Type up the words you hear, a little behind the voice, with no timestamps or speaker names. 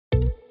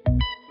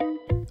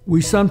We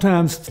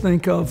sometimes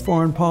think of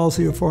foreign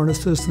policy or foreign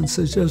assistance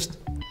as just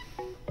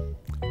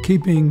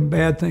keeping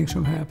bad things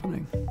from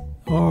happening,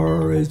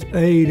 or as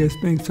aid as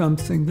being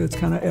something that's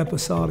kind of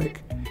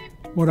episodic.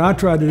 What I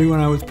tried to do when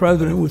I was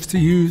president was to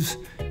use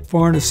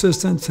foreign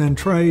assistance and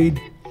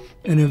trade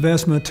and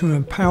investment to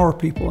empower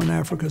people in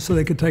Africa so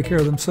they could take care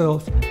of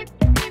themselves.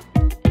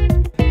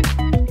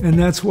 And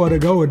that's what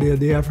AGOA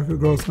did, the Africa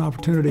Growth and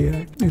Opportunity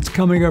Act. It's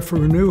coming up for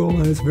renewal,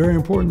 and it's very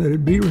important that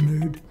it be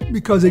renewed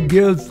because it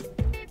gives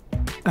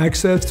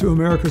access to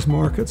America's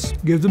markets,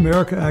 gives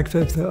America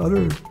access to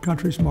other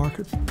countries'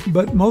 markets.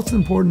 But most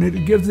important,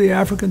 it gives the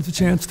Africans a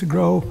chance to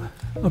grow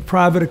a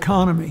private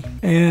economy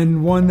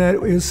and one that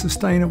is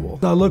sustainable.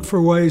 I look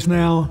for ways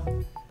now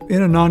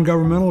in a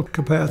non-governmental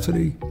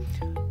capacity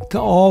to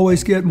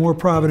always get more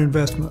private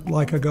investment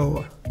like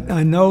AGOA.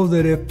 I know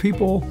that if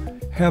people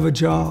have a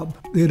job,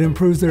 it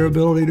improves their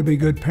ability to be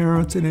good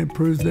parents, it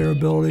improves their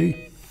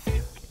ability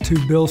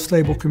to build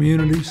stable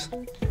communities,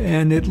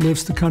 and it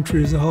lifts the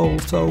country as a whole.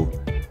 So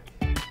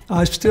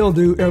I still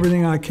do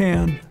everything I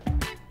can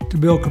to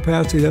build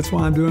capacity. That's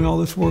why I'm doing all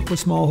this work with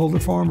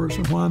smallholder farmers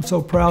and why I'm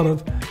so proud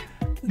of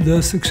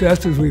the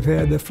successes we've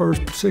had. The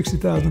first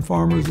 60,000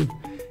 farmers have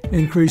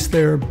increased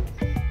their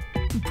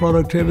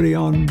productivity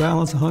on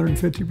balance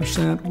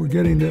 150%. We're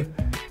getting the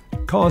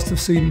cost of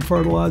seed and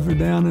fertilizer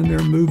down and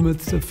their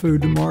movements of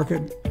food to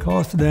market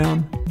costs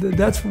down.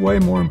 That's way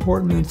more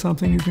important than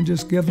something you can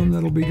just give them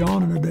that'll be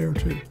gone in a day or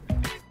two.